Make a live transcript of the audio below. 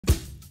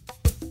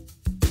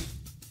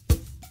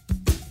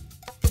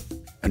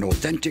An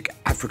authentic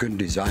African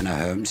designer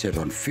home set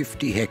on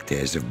 50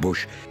 hectares of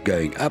bush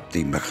going up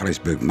the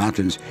Magaliseburg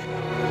mountains.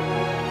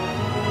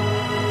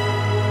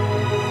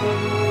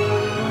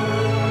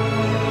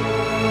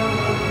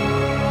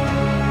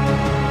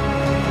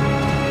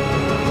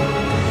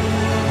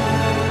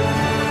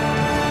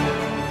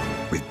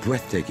 With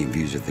breathtaking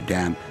views of the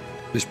dam,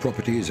 this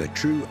property is a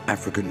true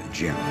African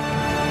gem.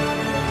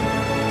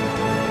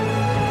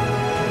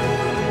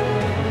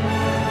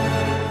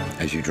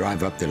 As you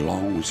drive up the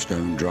long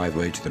stone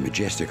driveway to the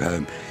majestic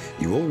home,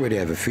 you already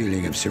have a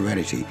feeling of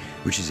serenity,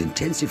 which is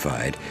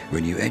intensified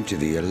when you enter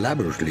the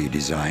elaborately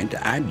designed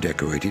and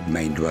decorated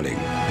main dwelling.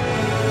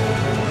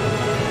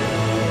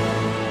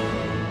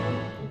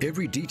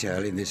 Every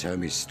detail in this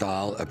home is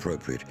style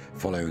appropriate,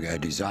 following a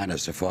designer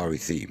safari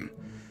theme.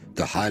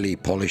 The highly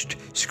polished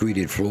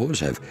screeded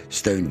floors have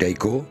stone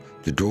decor,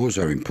 the doors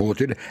are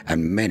imported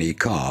and many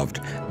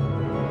carved.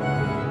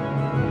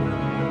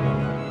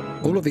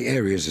 All of the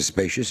areas are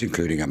spacious,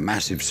 including a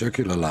massive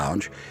circular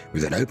lounge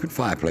with an open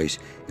fireplace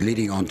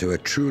leading onto a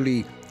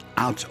truly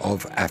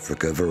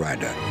out-of-Africa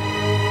veranda.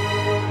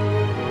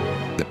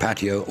 The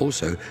patio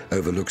also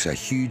overlooks a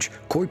huge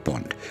koi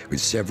pond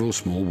with several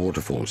small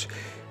waterfalls.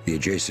 The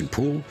adjacent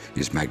pool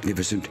is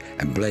magnificent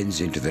and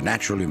blends into the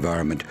natural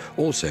environment,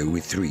 also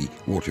with 3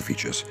 water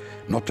features,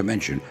 not to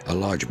mention a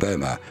large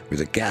boma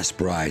with a gas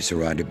braai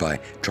surrounded by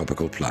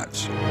tropical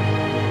plants.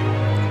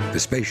 The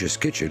spacious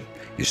kitchen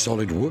is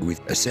solid wood with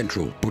a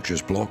central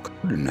butcher's block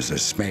and has a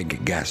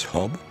smeg gas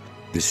hob.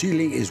 The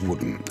ceiling is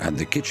wooden and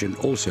the kitchen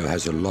also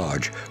has a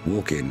large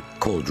walk-in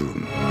cold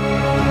room.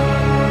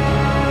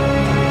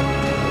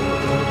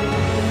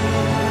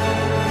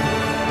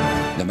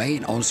 The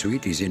main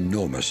ensuite is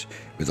enormous,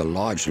 with a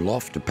large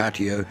loft, a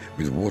patio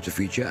with water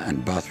feature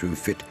and bathroom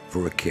fit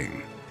for a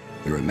king.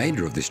 The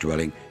remainder of this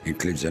dwelling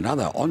includes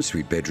another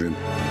ensuite bedroom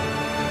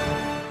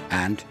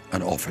and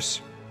an office.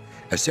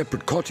 A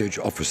separate cottage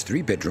offers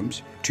 3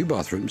 bedrooms, 2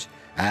 bathrooms,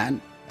 and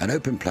an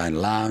open-plan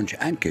lounge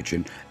and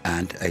kitchen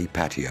and a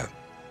patio.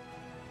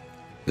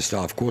 The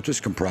staff quarters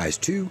comprise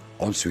 2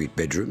 ensuite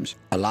bedrooms,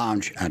 a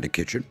lounge and a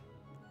kitchen.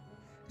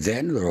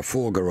 Then there are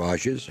 4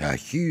 garages, a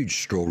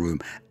huge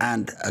storeroom,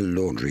 and a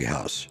laundry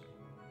house.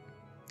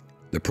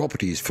 The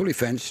property is fully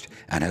fenced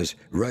and has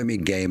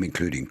roaming game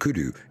including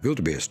kudu,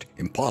 wildebeest,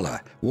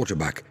 impala,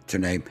 waterbuck, to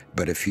name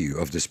but a few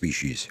of the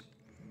species.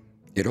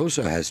 It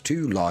also has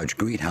 2 large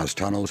greenhouse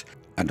tunnels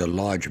and a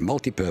large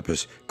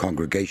multi-purpose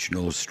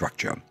congregational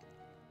structure.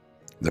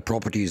 The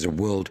property is a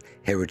World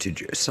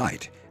Heritage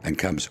Site and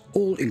comes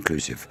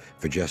all-inclusive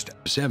for just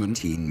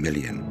 17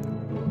 million.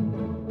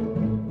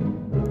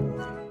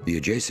 The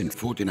adjacent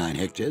 49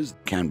 hectares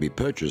can be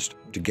purchased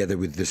together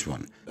with this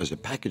one as a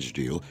package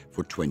deal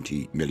for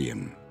 20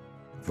 million.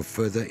 For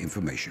further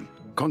information,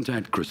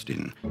 contact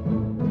Christine.